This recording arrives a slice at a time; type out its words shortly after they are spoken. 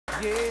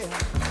yeah.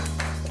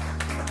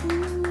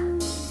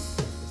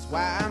 That's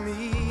why I'm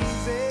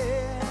easy.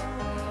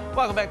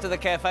 Welcome back to The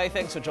Cafe.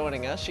 Thanks for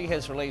joining us. She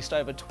has released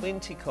over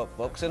 20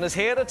 cookbooks and is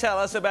here to tell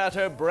us about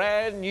her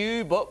brand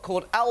new book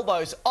called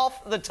Elbows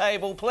Off the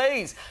Table,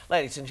 Please.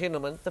 Ladies and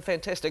gentlemen, the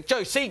fantastic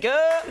Jo Seager.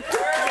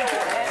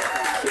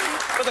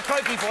 With a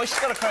croaky voice. She's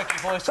got a croaky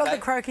voice today. Got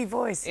the croaky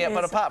voice, Yeah, yes.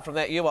 but apart from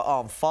that, you are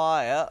on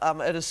fire.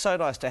 It is so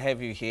nice to have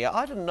you here.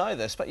 I didn't know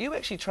this, but you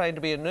actually trained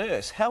to be a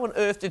nurse. How on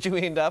earth did you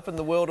end up in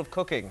the world of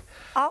cooking?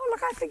 Oh,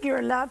 look, I think you're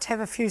allowed to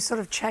have a few sort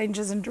of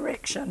changes in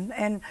direction,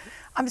 and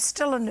I'm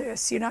still a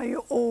nurse. You know,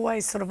 you're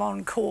always sort of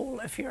on call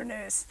if you're a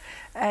nurse.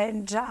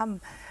 And,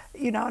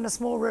 you know, in a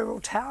small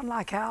rural town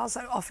like ours,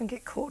 I often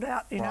get called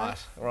out, you know,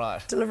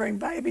 delivering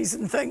babies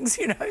and things,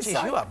 you know. Geez,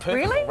 so, you are perfect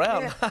Really?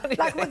 around, yeah, aren't you?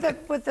 like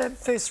with the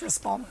first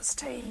responders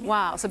team.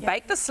 Wow, so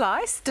bake the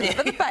slice,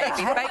 deliver the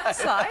baby, bake the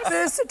slice.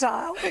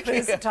 Versatile,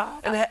 versatile.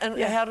 Yeah. And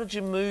how did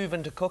you move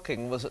into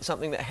cooking? Was it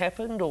something that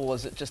happened, or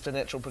was it just a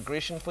natural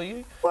progression for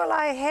you? Well,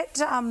 I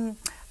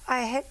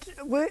had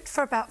worked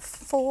for about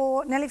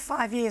nearly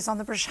 5 years on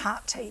the British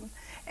Heart team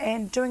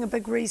and doing a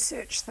big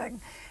research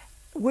thing,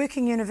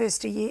 working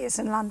university years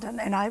in London,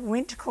 and I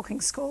went to cooking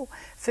school,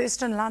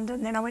 first in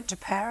London, then I went to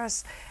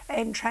Paris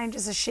and trained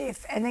as a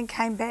chef, and then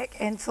came back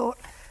and saw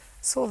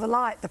the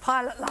light, the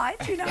pilot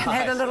light, you know, and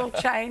had a little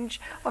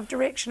change of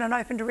direction and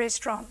opened a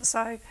restaurant.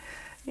 So,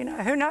 you know,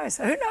 who knows?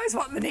 Who knows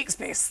what the next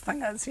best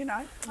thing is, you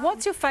know?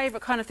 What's your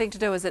favourite kind of thing to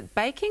do? Is it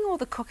baking or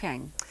the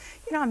cooking?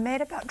 You know, I'm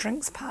mad about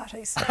drinks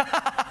parties.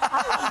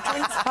 I love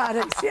drinks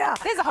parties, yeah.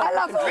 There's a whole I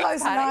love book of all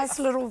drinks those parties. nice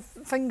little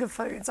finger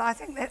foods. I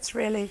think that's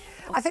really...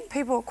 I think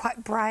people are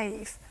quite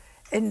brave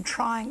in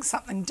trying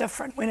something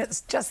different when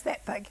it's just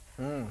that big.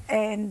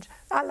 And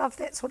I love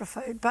that sort of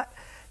food. But,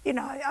 you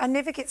know, I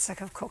never get sick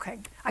of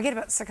cooking. I get a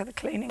bit sick of the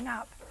cleaning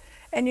up.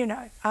 And, you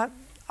know,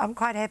 I'm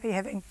quite happy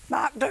having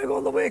Mark doing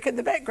all the work in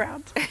the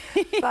background.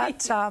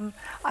 But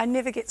I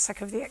never get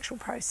sick of the actual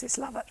process.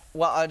 Love it.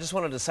 Well, I just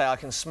wanted to say I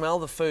can smell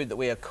the food that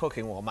we are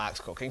cooking, well,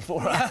 Mark's cooking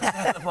for us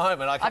at the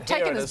moment. I can I've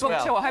taken hear it his as book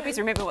well. too. I hope he's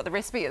remembered what the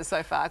recipe is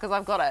so far, because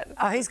I've got it.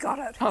 Oh, he's got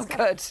it. Oh,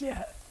 good.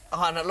 Yeah.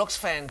 Oh, and it looks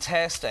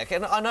fantastic.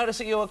 And I noticed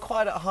that you were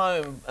quite at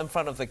home in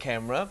front of the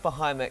camera,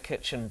 behind that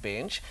kitchen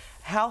bench.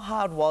 How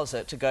hard was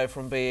it to go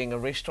from being a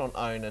restaurant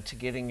owner to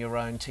getting your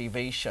own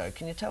TV show?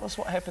 Can you tell us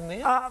what happened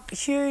there?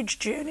 Huge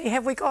journey.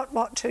 Have we got,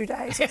 what, 2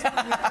 days or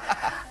something?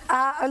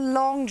 A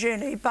long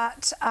journey,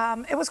 but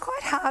it was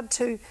quite hard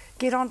to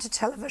get onto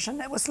television.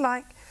 It was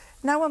like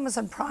no one was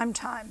in prime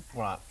time.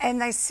 Right.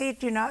 And they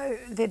said, you know,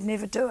 they'd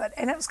never do it.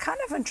 And it was kind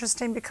of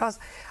interesting because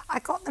I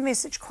got the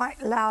message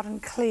quite loud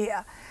and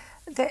clear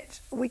that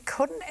we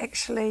couldn't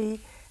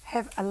actually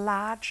have a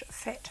large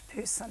fat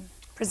person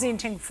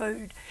presenting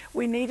food.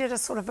 We needed a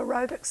sort of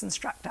aerobics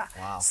instructor.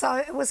 Wow. So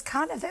it was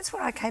kind of, that's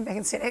when I came back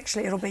and said,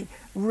 actually, it'll be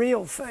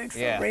real food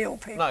for real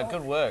people. No,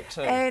 good work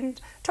too. And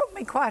took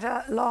me quite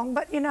a long,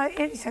 but you know,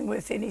 anything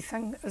worth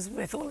anything is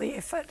worth all the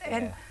effort.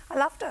 And I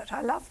loved it.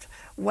 I loved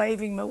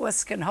waving my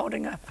whisk and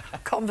holding a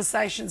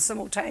conversation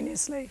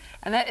simultaneously.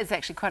 And that is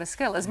actually quite a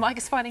skill, as Mike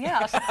is finding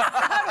out.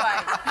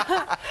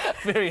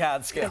 Very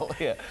hard skill,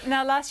 yeah.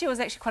 Now, last year was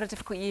actually quite a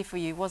difficult year for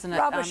you, wasn't it?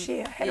 Rubbish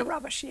year, had a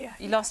rubbish year.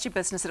 You lost your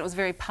business and it was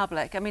very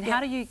public. I mean, how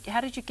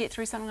did you get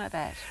through something like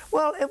that?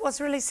 Well, it was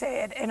really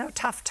sad and a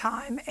tough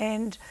time,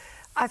 and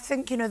I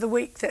think, you know, the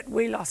week that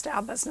we lost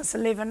our business,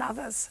 11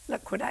 others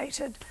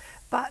liquidated,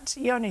 but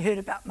you only heard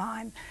about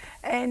mine.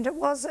 And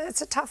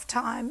it's a tough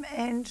time,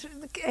 and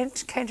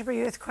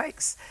Canterbury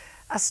earthquakes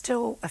are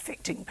still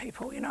affecting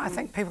people. You know, I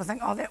think people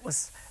think, oh, that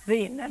was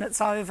then and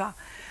it's over.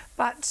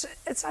 But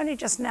it's only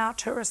just now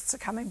tourists are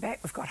coming back.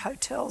 We've got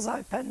hotels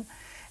open,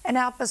 and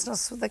our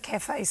business with the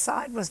cafe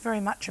side was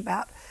very much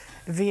about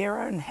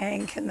Vera and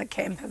Hank in the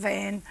camper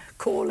van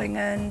calling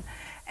in,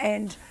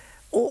 and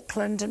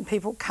Auckland and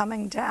people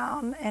coming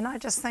down, and I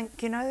just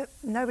think, you know,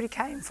 nobody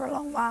came for a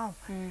long while.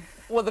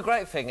 Well, the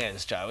great thing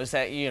is, Jo, is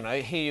that, you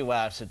know, here you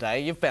are today,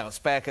 you've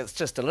bounced back, it's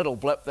just a little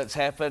blip that's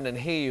happened, and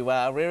here you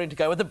are, rearing to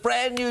go with a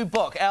brand new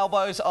book,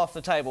 Elbows Off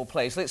the Table,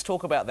 Please. Let's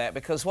talk about that,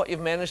 because what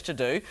you've managed to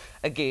do,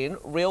 again,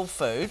 real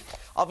food,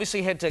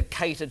 obviously had to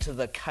cater to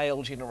the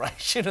kale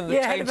generation and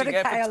the changing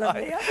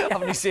appetite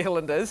of New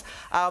Zealanders,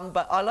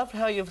 but I loved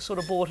how you've sort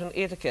of brought in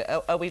etiquette.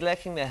 Are we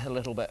lacking that a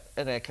little bit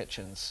in our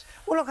kitchens?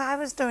 Well, look, I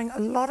was doing a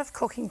lot of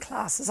cooking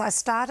classes. I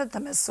started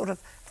them as sort of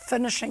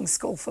finishing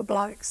school for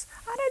blokes.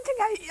 I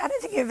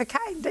don't think you ever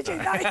came, did you?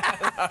 No.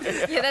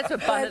 Yeah, that's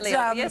abundantly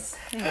obvious.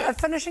 A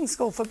finishing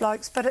school for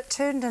blokes, but it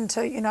turned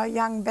into, you know,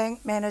 young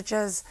bank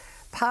managers,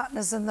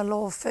 partners in the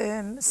law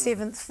firm,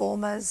 seventh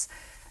formers,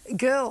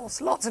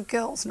 girls, lots of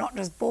girls, not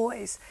just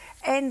boys.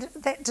 And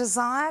that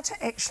desire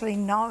to actually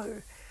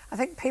know. I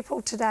think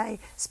people today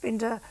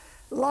spend a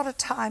lot of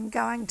time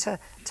going to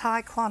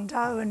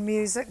taekwondo and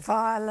music,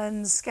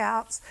 violin,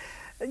 scouts,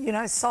 you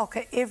know,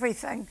 soccer,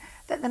 everything,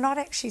 that they're not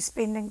actually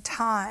spending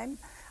time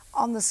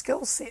on the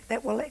skill set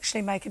that will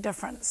actually make a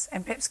difference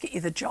and perhaps get you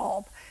the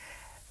job.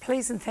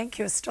 Please and thank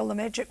you are still the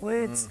magic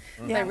words.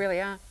 They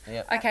really are.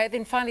 Yep. Okay,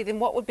 then finally,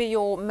 what would be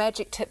your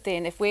magic tip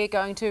then if we're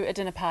going to a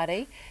dinner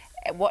party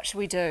What should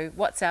we do?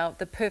 What's our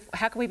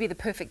how can we be the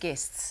perfect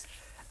guests?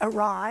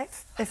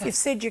 Arrive if you've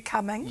said you're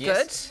coming.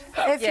 Yes.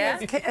 If, Yeah.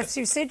 if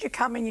you said you're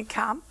coming, you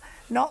come.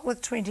 Not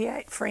with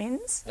 28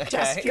 friends.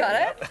 Just you.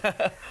 Got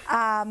it?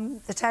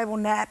 The table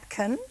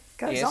napkin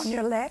goes Yes. on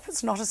your lap.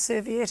 It's not a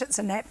serviette, it's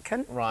a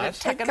napkin. Right.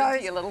 Tuck it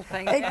into your little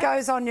thing. It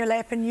goes on your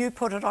lap and you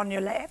put it on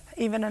your lap,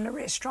 even in a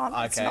restaurant.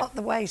 It's Okay. not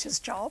the waiter's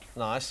job.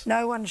 Nice.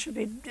 No one should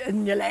be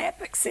in your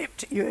lap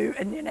except you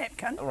in your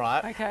napkin.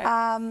 Right. Okay.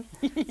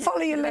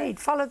 Follow your lead.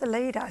 Follow the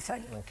lead, I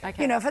think.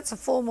 Okay. You know, if it's a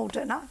formal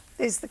dinner,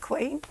 there's the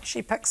Queen.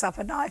 She picks up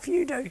a knife,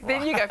 you do.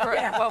 Then you go for it.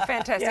 Well,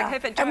 fantastic. Yeah. Hey,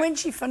 but And Jo- when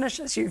she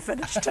finishes, you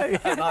finish too.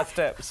 Knife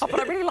tips. Oh, but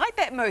I really like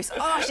that mousse.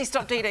 Oh, she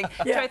stopped eating.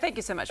 Yeah. Jo, thank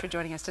you so much for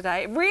joining us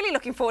today. Really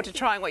looking forward to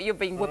trying what you've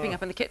been whipping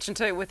up in the kitchen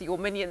too with your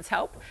minion's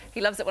help. He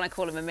loves it when I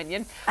call him a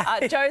minion.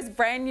 Jo's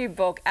brand new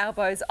book,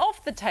 Elbows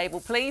Off the Table,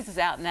 Please, is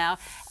out now,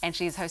 and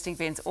she's hosting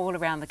events all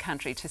around the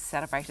country to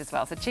celebrate as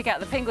well. So check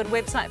out the Penguin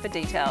website for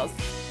details.